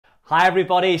Hi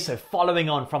everybody, so following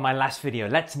on from my last video,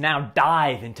 let's now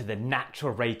dive into the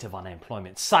natural rate of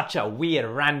unemployment. Such a weird,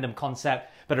 random concept,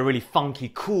 but a really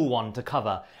funky, cool one to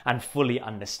cover and fully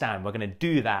understand. We're going to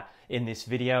do that in this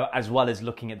video, as well as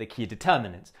looking at the key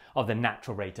determinants of the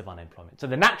natural rate of unemployment. So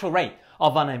the natural rate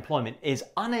of unemployment is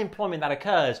unemployment that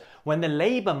occurs when the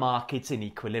labor market's in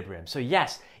equilibrium. So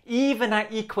yes, even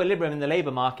at equilibrium in the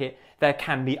labor market, there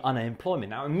can be unemployment.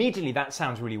 Now, immediately that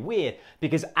sounds really weird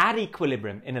because at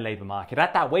equilibrium in a labor market,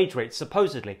 at that wage rate,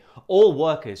 supposedly all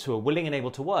workers who are willing and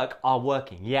able to work are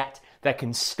working, yet there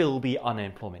can still be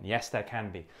unemployment. Yes, there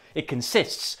can be. It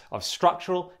consists of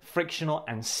structural, frictional,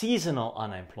 and seasonal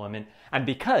unemployment. And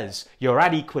because you're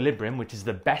at equilibrium, which is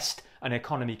the best an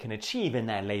economy can achieve in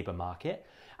their labor market,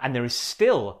 and there is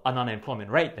still an unemployment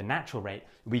rate, the natural rate,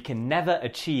 we can never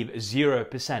achieve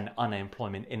 0%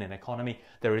 unemployment in an economy.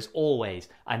 There is always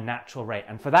a natural rate.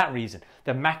 And for that reason,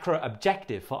 the macro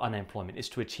objective for unemployment is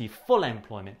to achieve full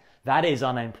employment. That is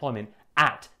unemployment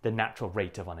at the natural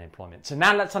rate of unemployment. So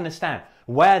now let's understand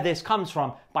where this comes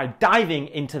from by diving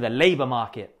into the labor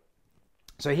market.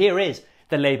 So here is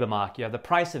the labor market. You have the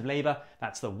price of labor,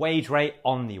 that's the wage rate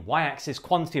on the y-axis,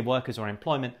 quantity of workers or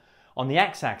employment. On the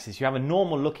x-axis, you have a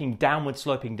normal looking downward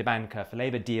sloping demand curve for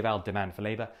labor, D of L, demand for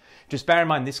labor. Just bear in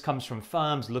mind this comes from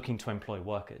firms looking to employ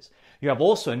workers. You have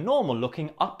also a normal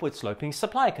looking upward sloping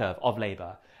supply curve of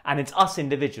labor. And it's us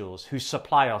individuals who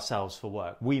supply ourselves for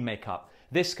work. We make up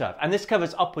this curve. And this curve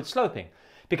is upward sloping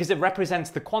because it represents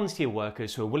the quantity of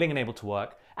workers who are willing and able to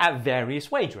work at various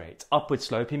wage rates. Upward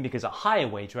sloping because at higher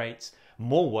wage rates,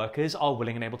 more workers are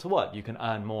willing and able to work. You can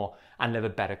earn more and live a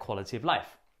better quality of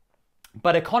life.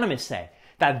 But economists say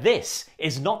that this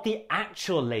is not the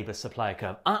actual labor supply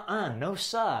curve. No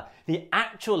sir. The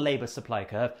actual labor supply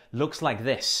curve looks like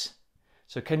this.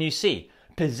 So can you see?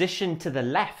 Positioned to the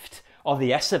left of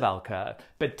the S of L curve,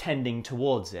 but tending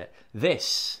towards it.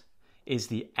 This is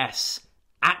the S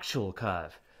actual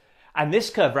curve. And this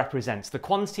curve represents the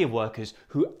quantity of workers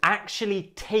who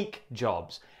actually take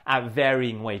jobs at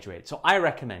varying wage rates. So I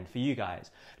recommend for you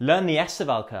guys, learn the S of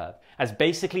L curve as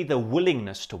basically the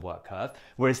willingness to work curve,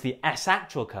 whereas the S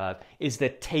actual curve is the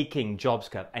taking jobs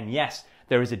curve. And yes,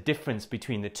 there is a difference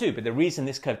between the two, but the reason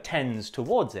this curve tends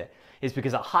towards it is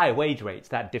because at higher wage rates,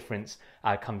 that difference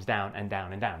comes down and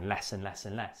down and down, less and less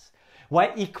and less.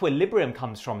 Where equilibrium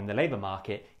comes from in the labor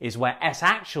market is where S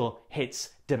actual hits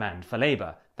demand for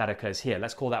labor. That occurs here.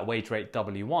 Let's call that wage rate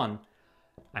W1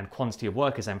 and quantity of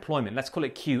workers employment. Let's call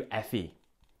it QFE.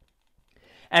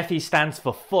 FE stands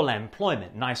for full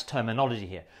employment. Nice terminology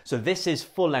here. So this is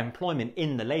full employment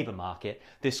in the labor market.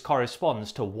 This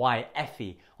corresponds to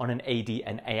YFE on an AD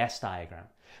and AS diagram.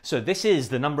 So this is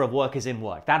the number of workers in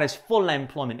work. That is full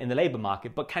employment in the labor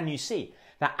market. But can you see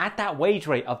that at that wage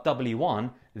rate of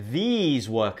W1, these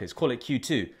workers, call it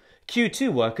Q2,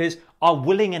 Q2 workers are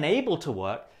willing and able to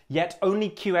work, yet only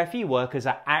QFE workers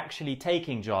are actually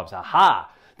taking jobs. Aha!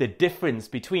 The difference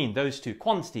between those two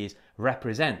quantities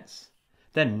represents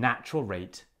the natural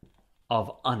rate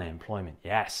of unemployment.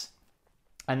 Yes.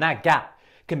 And that gap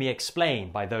can be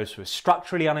explained by those who are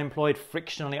structurally unemployed,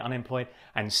 frictionally unemployed,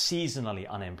 and seasonally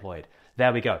unemployed.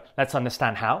 There we go. Let's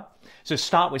understand how. So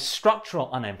start with structural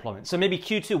unemployment. So maybe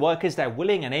Q2 workers, they're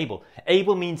willing and able.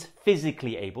 Able means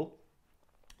physically able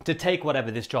to take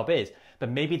whatever this job is, but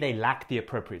maybe they lack the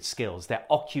appropriate skills. They're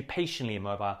occupationally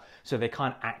immobile, so they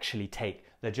can't actually take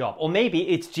the job. Or maybe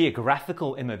it's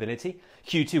geographical immobility.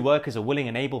 Q2 workers are willing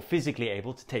and able, physically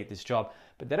able to take this job,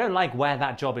 but they don't like where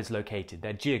that job is located.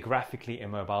 They're geographically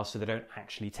immobile, so they don't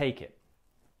actually take it.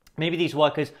 Maybe these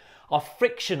workers are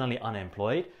frictionally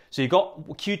unemployed. So you've got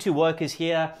Q2 workers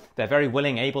here, they're very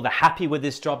willing, able, they're happy with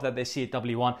this job that they see at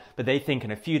W1, but they think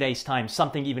in a few days' time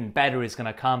something even better is going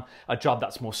to come, a job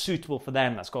that's more suitable for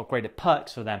them, that's got greater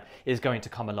perks for them, is going to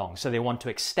come along. So they want to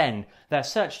extend their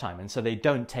search time, and so they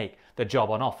don't take the job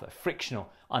on offer, frictional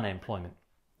unemployment.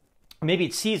 Maybe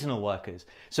it's seasonal workers.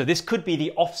 So this could be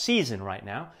the off-season right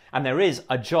now, and there is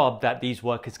a job that these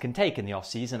workers can take in the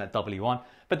off-season at W1,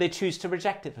 but they choose to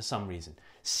reject it for some reason.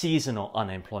 Seasonal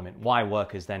unemployment, why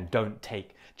workers then don't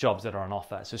take jobs that are on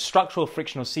offer. So structural,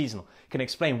 frictional, seasonal can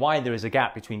explain why there is a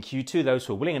gap between Q2, those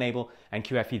who are willing and able, and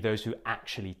QFE, those who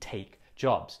actually take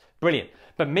jobs. Brilliant.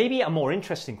 But maybe a more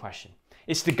interesting question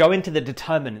is to go into the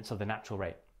determinants of the natural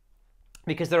rate.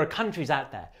 Because there are countries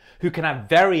out there who can have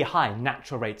very high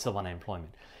natural rates of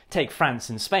unemployment. Take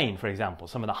France and Spain, for example,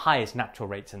 some of the highest natural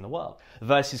rates in the world,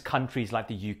 versus countries like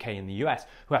the UK and the US,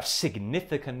 who have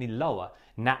significantly lower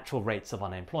natural rates of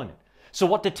unemployment. So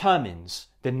what determines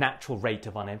the natural rate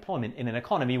of unemployment in an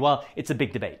economy? Well, it's a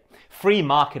big debate. Free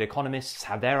market economists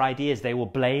have their ideas. They will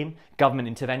blame government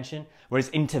intervention, whereas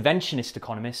interventionist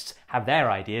economists have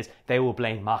their ideas. They will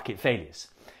blame market failures.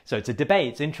 So it's a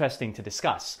debate. It's interesting to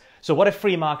discuss. So what do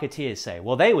free marketeers say?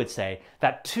 Well, they would say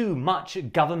that too much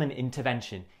government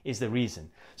intervention is the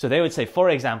reason. So they would say, for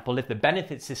example, if the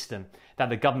benefit system that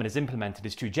the government has implemented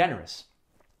is too generous,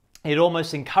 it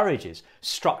almost encourages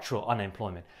structural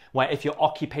unemployment, where if you're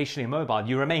occupationally mobile,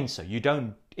 you remain so. You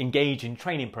don't engage in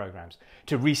training programs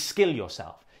to reskill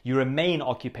yourself. You remain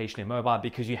occupationally immobile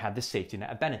because you have the safety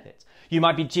net of benefits. You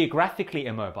might be geographically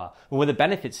immobile, but with a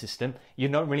benefit system, you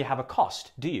don't really have a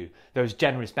cost, do you? Those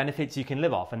generous benefits you can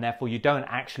live off, and therefore you don't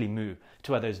actually move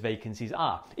to where those vacancies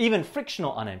are. Even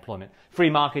frictional unemployment.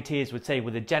 Free marketeers would say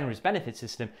with a generous benefit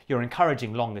system, you're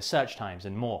encouraging longer search times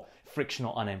and more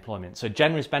frictional unemployment. So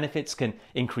generous benefits can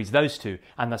increase those two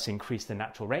and thus increase the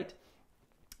natural rate.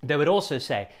 They would also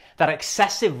say that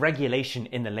excessive regulation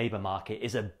in the labour market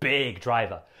is a big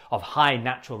driver of high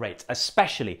natural rates,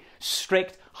 especially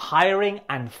strict hiring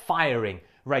and firing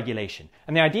regulation.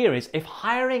 And the idea is if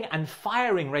hiring and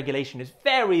firing regulation is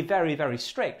very, very, very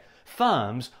strict,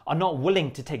 firms are not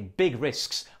willing to take big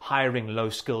risks hiring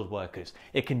low-skilled workers.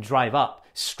 It can drive up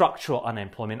structural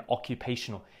unemployment,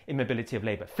 occupational immobility of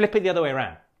labour. Flip it the other way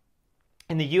around.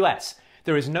 In the US,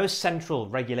 there is no central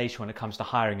regulation when it comes to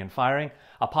hiring and firing,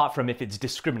 apart from if it's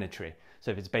discriminatory.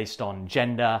 So if it's based on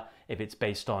gender, if it's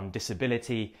based on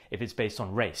disability, if it's based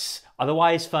on race.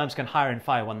 Otherwise, firms can hire and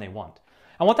fire when they want.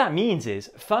 And what that means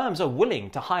is firms are willing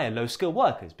to hire low-skilled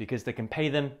workers because they can pay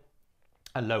them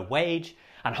a low wage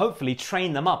and hopefully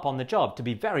train them up on the job to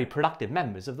be very productive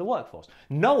members of the workforce,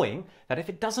 knowing that if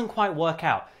it doesn't quite work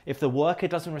out, if the worker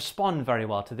doesn't respond very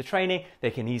well to the training,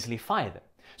 they can easily fire them.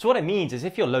 So what it means is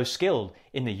if you're low skilled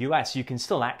in the US, you can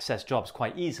still access jobs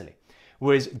quite easily.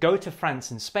 Whereas go to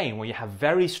France and Spain, where you have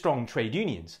very strong trade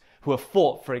unions who have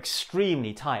fought for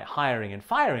extremely tight hiring and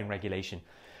firing regulation.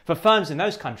 For firms in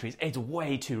those countries, it's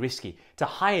way too risky to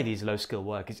hire these low skilled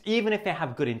workers, even if they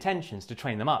have good intentions to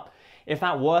train them up. If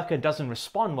that worker doesn't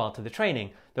respond well to the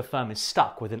training, the firm is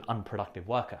stuck with an unproductive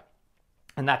worker.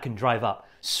 And that can drive up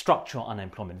structural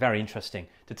unemployment. Very interesting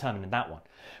determinant in that one.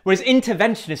 Whereas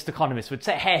interventionist economists would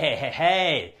say,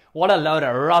 hey, what a load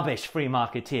of rubbish, free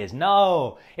marketeers.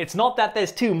 No, it's not that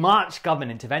there's too much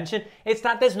government intervention. It's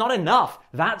that there's not enough.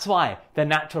 That's why the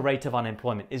natural rate of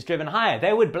unemployment is driven higher.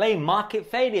 They would blame market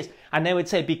failures. And they would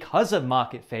say because of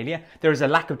market failure, there is a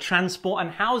lack of transport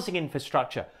and housing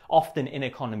infrastructure, often in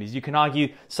economies. You can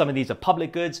argue some of these are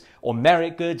public goods or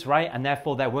merit goods, right? And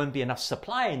therefore there won't be enough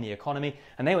supply in the economy.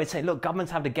 And they would say, look,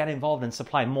 governments have to get involved and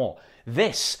supply more.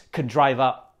 This could drive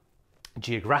up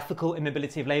geographical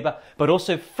immobility of labour, but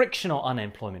also frictional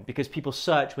unemployment because people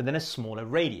search within a smaller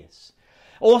radius.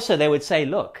 Also, they would say,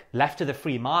 look, left to the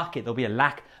free market, there'll be a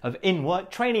lack of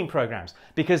in-work training programs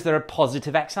because there are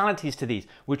positive externalities to these,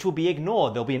 which will be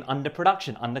ignored. There'll be an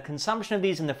underproduction, underconsumption of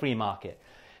these in the free market.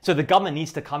 So the government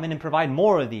needs to come in and provide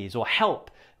more of these or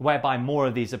help whereby more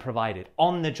of these are provided.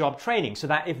 On-the-job training so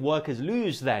that if workers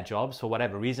lose their jobs for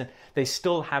whatever reason, they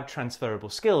still have transferable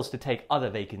skills to take other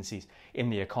vacancies in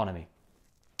the economy.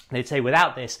 They'd say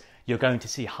without this, you're going to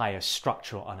see higher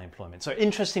structural unemployment. So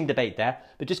interesting debate there,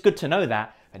 but just good to know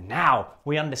that. And now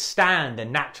we understand the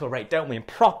natural rate, don't we, in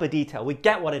proper detail. We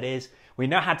get what it is. We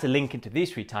know how to link into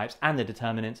these three types and the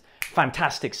determinants.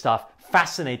 Fantastic stuff,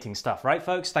 fascinating stuff, right,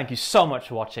 folks? Thank you so much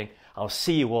for watching. I'll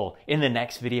see you all in the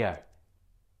next video.